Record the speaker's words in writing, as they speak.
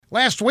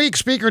Last week,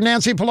 Speaker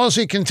Nancy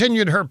Pelosi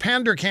continued her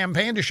pander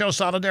campaign to show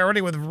solidarity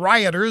with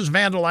rioters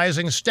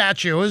vandalizing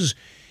statues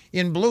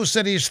in blue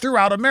cities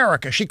throughout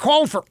America. She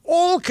called for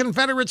all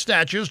Confederate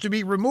statues to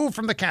be removed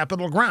from the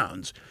Capitol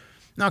grounds.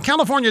 Now,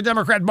 California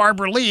Democrat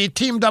Barbara Lee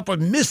teamed up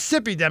with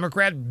Mississippi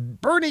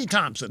Democrat Bernie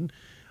Thompson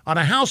on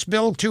a House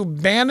bill to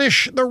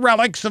banish the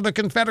relics of the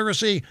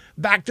Confederacy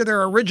back to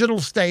their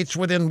original states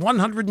within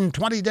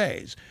 120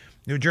 days.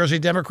 New Jersey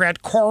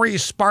Democrat Cory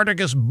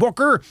Spartacus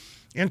Booker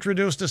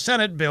introduced a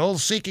Senate bill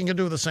seeking to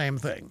do the same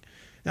thing.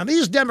 Now,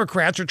 these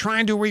Democrats are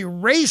trying to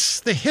erase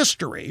the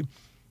history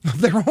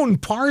of their own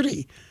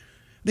party.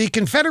 The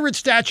Confederate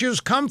statues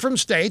come from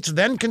states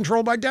then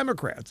controlled by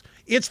Democrats.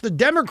 It's the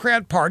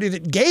Democrat Party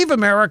that gave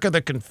America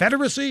the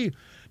Confederacy,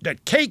 the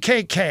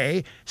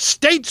KKK,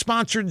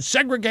 state-sponsored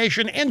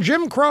segregation, and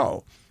Jim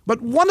Crow.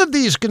 But one of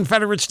these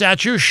Confederate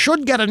statues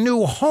should get a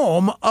new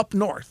home up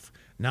north.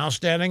 Now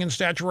standing in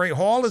Statuary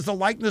Hall is the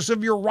likeness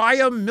of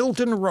Uriah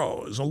Milton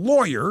Rose, a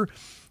lawyer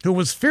who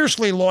was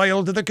fiercely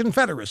loyal to the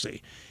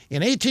Confederacy.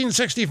 In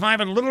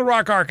 1865 in Little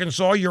Rock,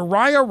 Arkansas,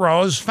 Uriah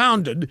Rose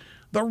founded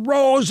the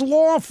Rose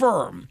Law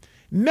Firm.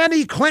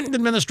 Many Clinton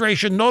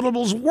administration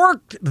notables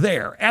worked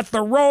there at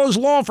the Rose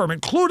Law Firm,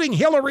 including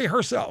Hillary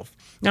herself.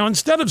 Now,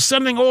 instead of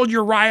sending old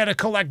Uriah to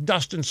collect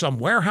dust in some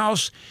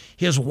warehouse,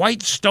 his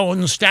white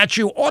stone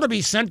statue ought to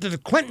be sent to the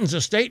Clintons'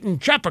 estate in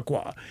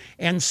Chappaqua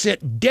and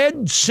sit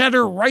dead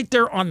center right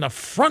there on the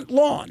front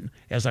lawn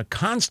as a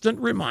constant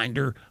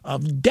reminder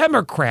of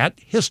Democrat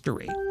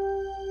history.